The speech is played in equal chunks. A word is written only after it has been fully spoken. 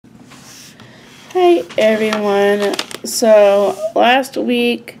Hi everyone. So last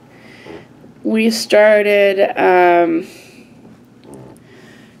week we started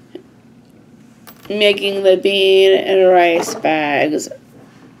making the bean and rice bags.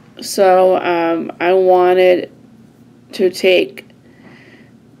 So I wanted to take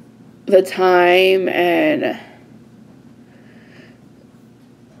the time and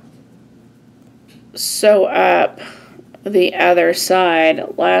sew up the other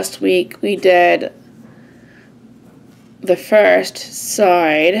side. Last week we did the first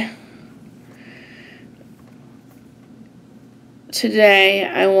side. Today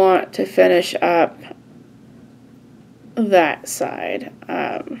I want to finish up that side.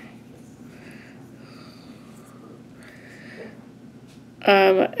 And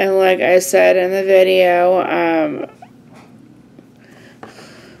like I said in the video,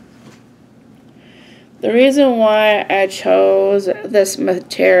 the reason why I chose this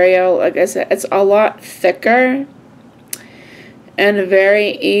material, like I said, it's a lot thicker and very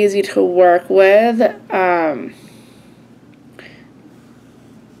easy to work with.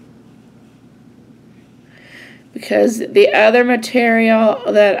 Because the other material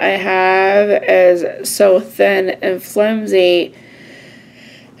that I have is so thin and flimsy,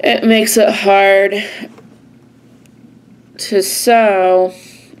 it makes it hard to sew,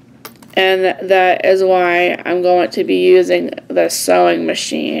 and that is why I'm going to be using the sewing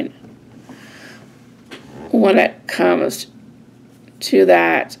machine when it comes to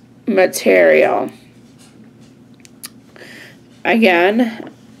that material. Again,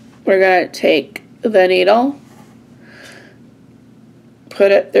 we're going to take the needle,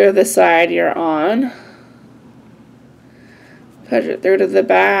 put it through the side you're on, push it through to the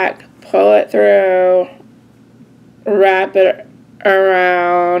back, pull it through, wrap it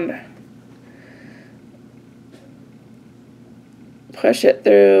around, push it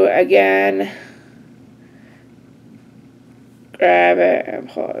through again, grab it and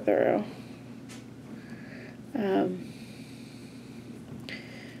pull it through.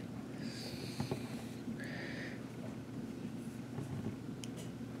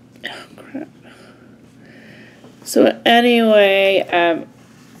 Oh, crap. So anyway,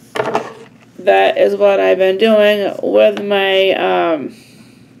 that is what I've been doing with my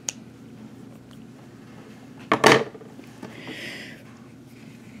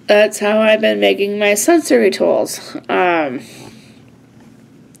that's how I've been making my sensory tools. A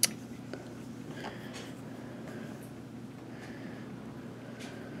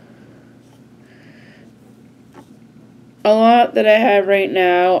lot that I have right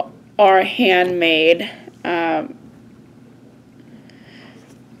now are handmade.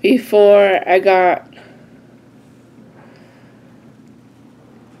 Before I got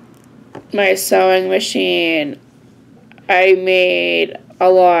my sewing machine, I made a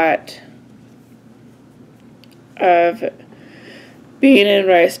lot of bean and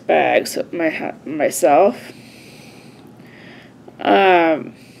rice bags myself.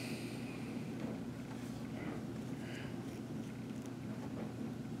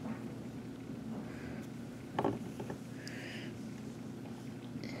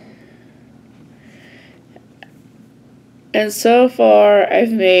 And so far,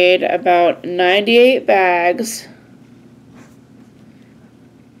 I've made about 98 bags.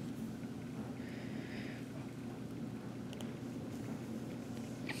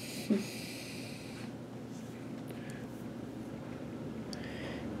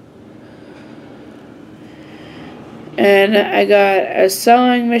 And I got a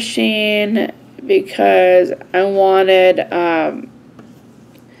sewing machine because I wanted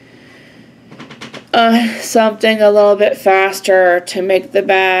something a little bit faster to make the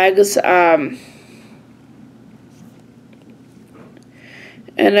bags. And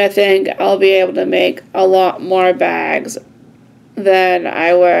I think I'll be able to make a lot more bags than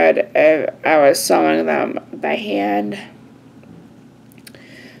I would if I was sewing them by hand.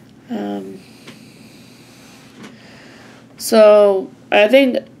 So I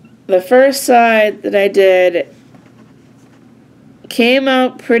think the first side that I did came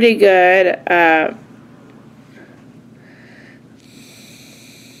out pretty good.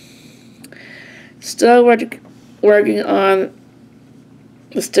 Still working on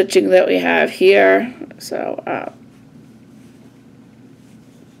the stitching that we have here. So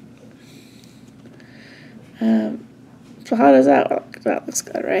so how does that look? That looks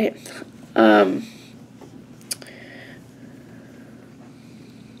good, right? And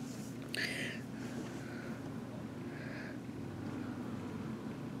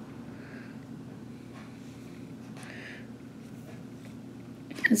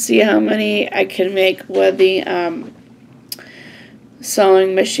see how many I can make with the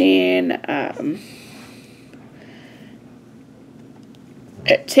sewing machine.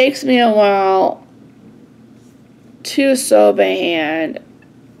 It takes me a while to sew by hand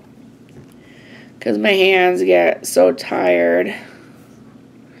because my hands get so tired.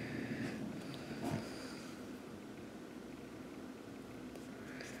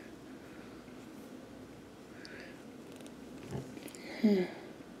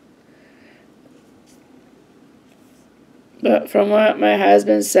 But from what my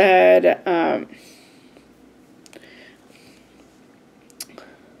husband said,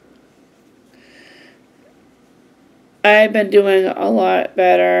 I've been doing a lot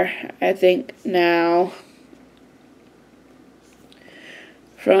better, I think, now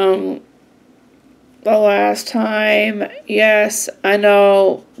from the last time. Yes, I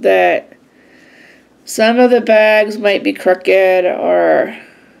know that some of the bags might be crooked or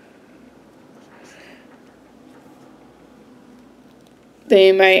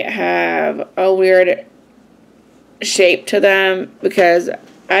they might have a weird shape to them because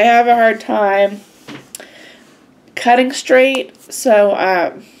I have a hard time cutting straight. So,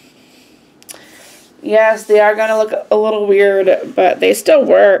 yes, they are going to look a little weird, but they still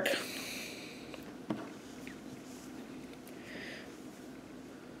work.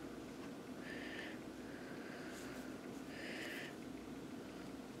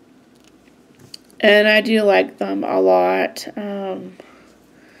 And I do like them a lot.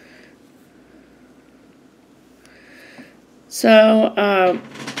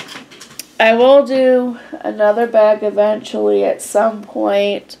 I will do another bag eventually at some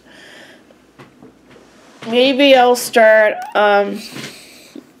point. Maybe I'll start on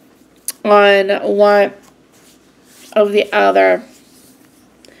one of the other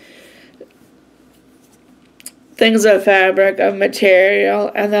things of fabric, of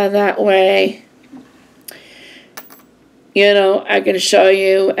material, and then that way, you know, I can show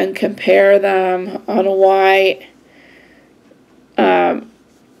you and compare them on why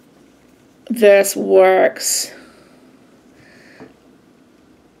this works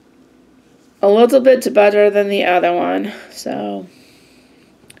a little bit better than the other one. So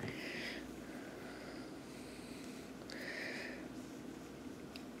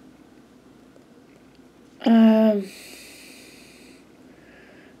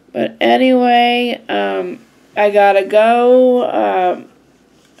but anyway, I gotta go.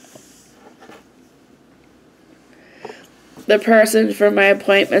 The person for my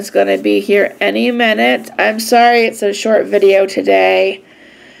appointment's gonna be here any minute. I'm sorry it's a short video today.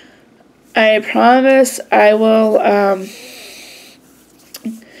 I promise I will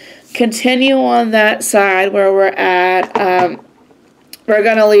continue on that side where we're at. We're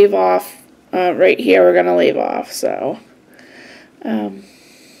gonna leave off right here. We're gonna leave off. So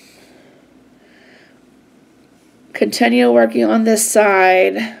continue working on this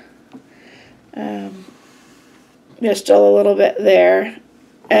side. There's still a little bit there.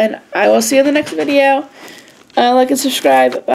 And I will see you in the next video. Like and subscribe. Bye.